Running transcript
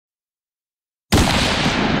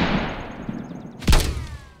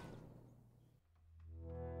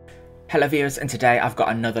Hello viewers, and today I've got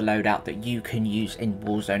another loadout that you can use in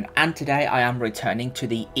Warzone, and today I am returning to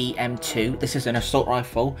the EM2. This is an assault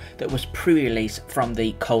rifle that was pre-released from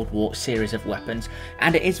the Cold War series of weapons,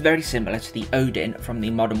 and it is very similar to the Oden from the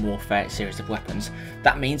Modern Warfare series of weapons.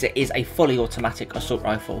 That means it is a fully automatic assault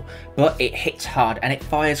rifle, but it hits hard and it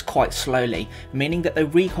fires quite slowly, meaning that the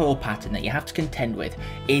recoil pattern that you have to contend with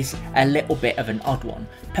is a little bit of an odd one.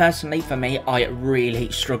 Personally, for me, I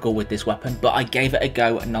really struggle with this weapon, but I gave it a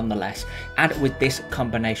go nonetheless. And with this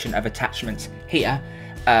combination of attachments here,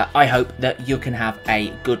 I hope that you can have a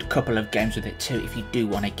good couple of games with it too if you do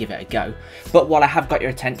want to give it a go. But while I have got your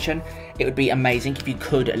attention, it would be amazing if you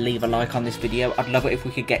could leave a like on this video. I'd love it if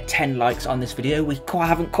we could get 10 likes on this video. We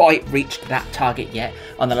haven't quite reached that target yet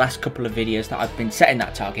on the last couple of videos that I've been setting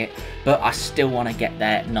that target, but I still want to get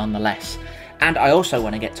there nonetheless. And I also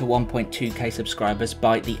want to get to 1.2k subscribers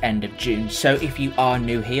by the end of June. So if you are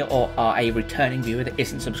new here or are a returning viewer that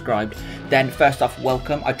isn't subscribed, then first off,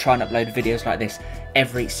 welcome. I try and upload videos like this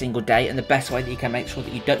every single day, and the best way that you can make sure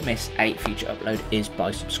that you don't miss a future upload is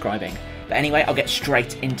by subscribing. But anyway, I'll get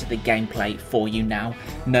straight into the gameplay for you now.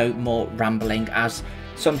 No more rambling, as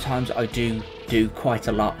sometimes I do quite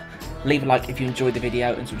a lot. Leave a like if you enjoyed the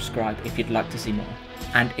video and subscribe if you'd like to see more,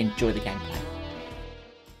 and enjoy the gameplay.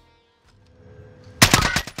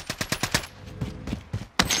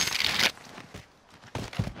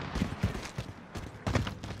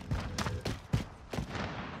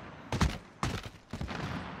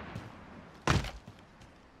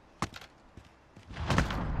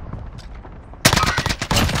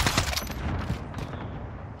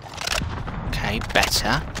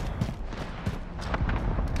 Better.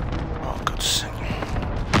 Oh, God's sake.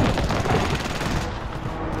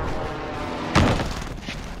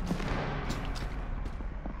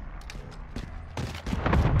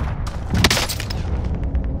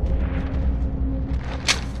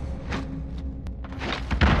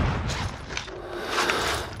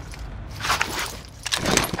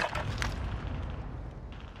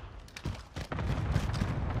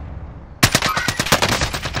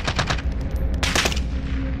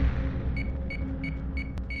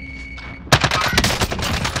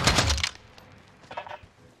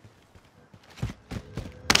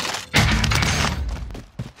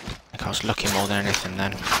 I was looking more than anything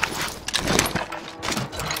then.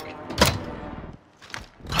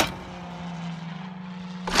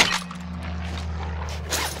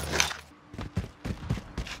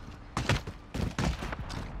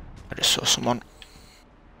 I just saw someone.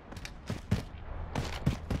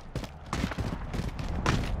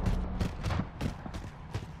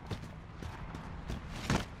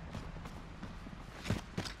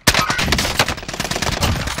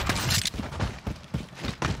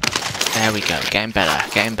 There we go, getting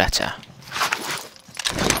better, getting better.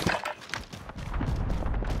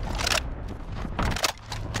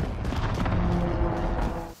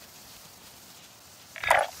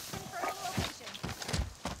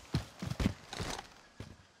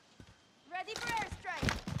 Ready for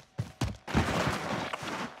airstrike.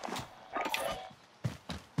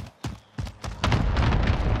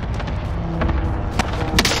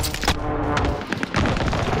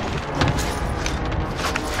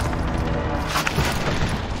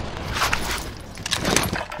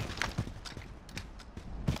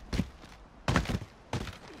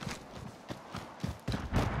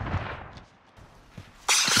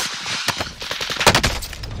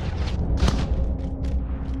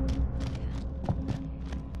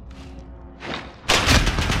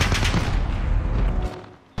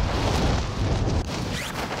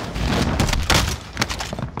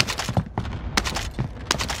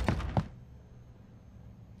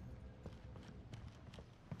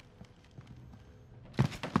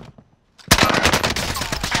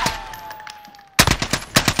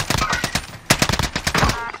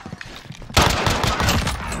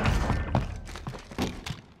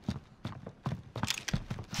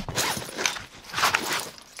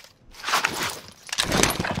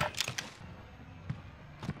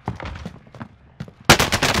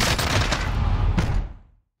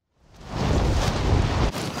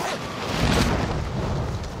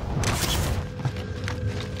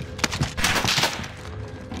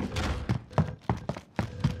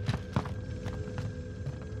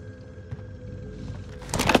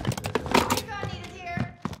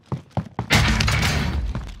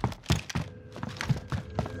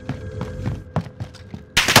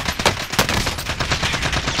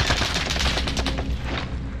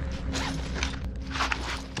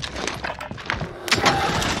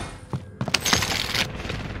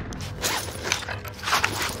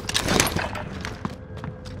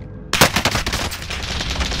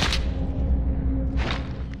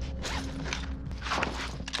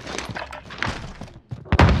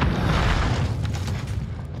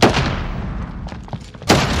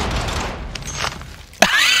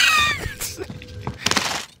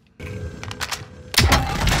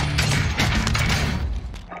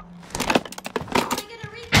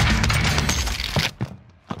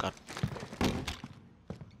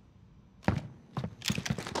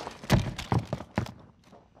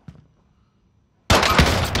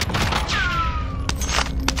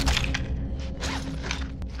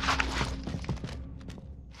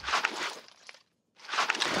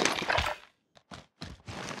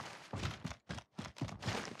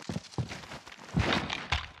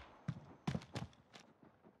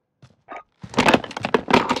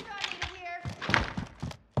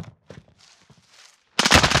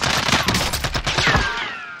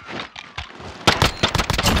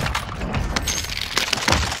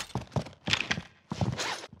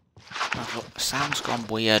 sound's gone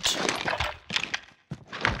weird.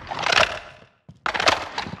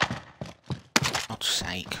 God's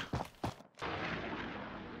sake.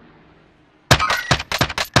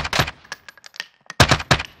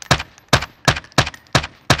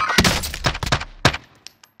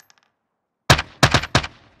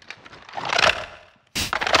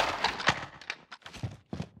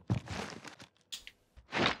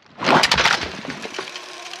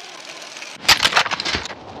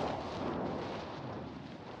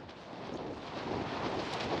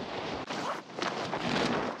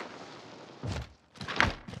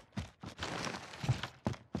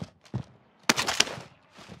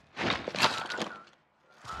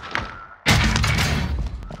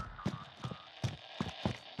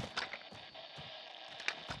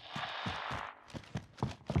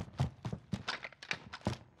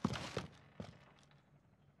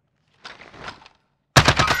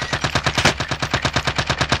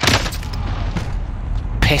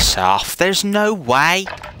 Piss off. There's no way.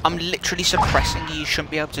 I'm literally suppressing you. You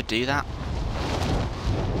shouldn't be able to do that.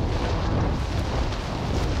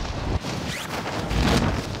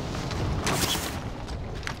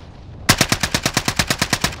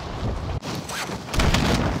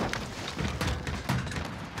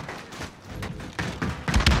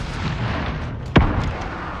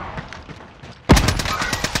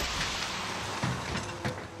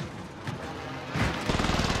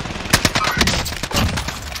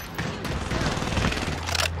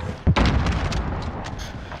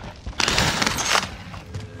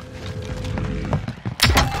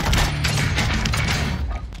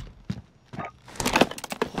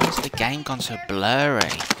 Game gone so blurry.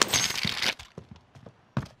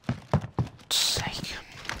 God's sake.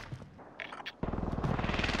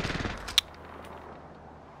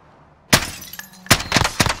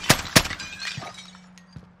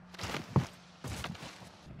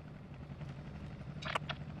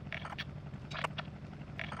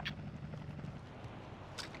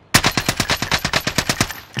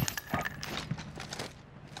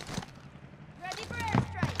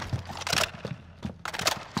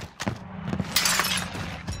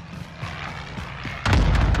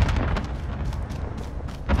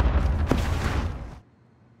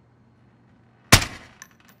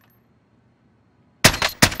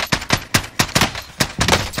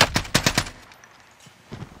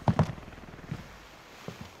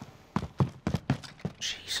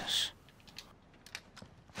 Jesus.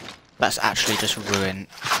 That's actually just ruined.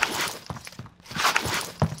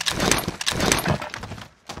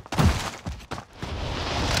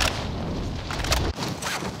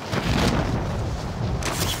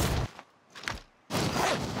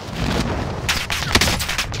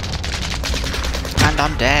 And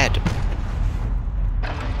I'm dead.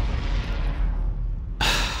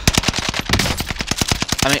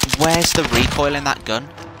 I mean, where's the recoil in that gun?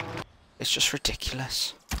 It's just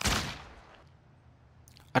ridiculous.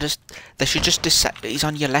 They should just he's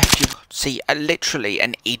on your left. You see, literally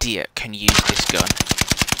an idiot can use this gun.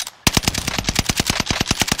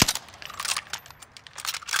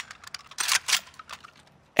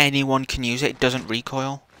 Anyone can use it. It doesn't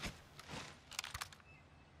recoil.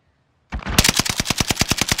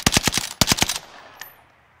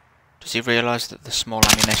 Does he realise that the small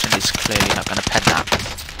ammunition is clearly not going to pen that?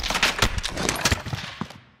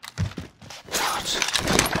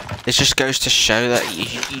 This just goes to show that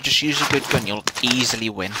you just use a good gun, you'll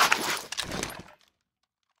easily win.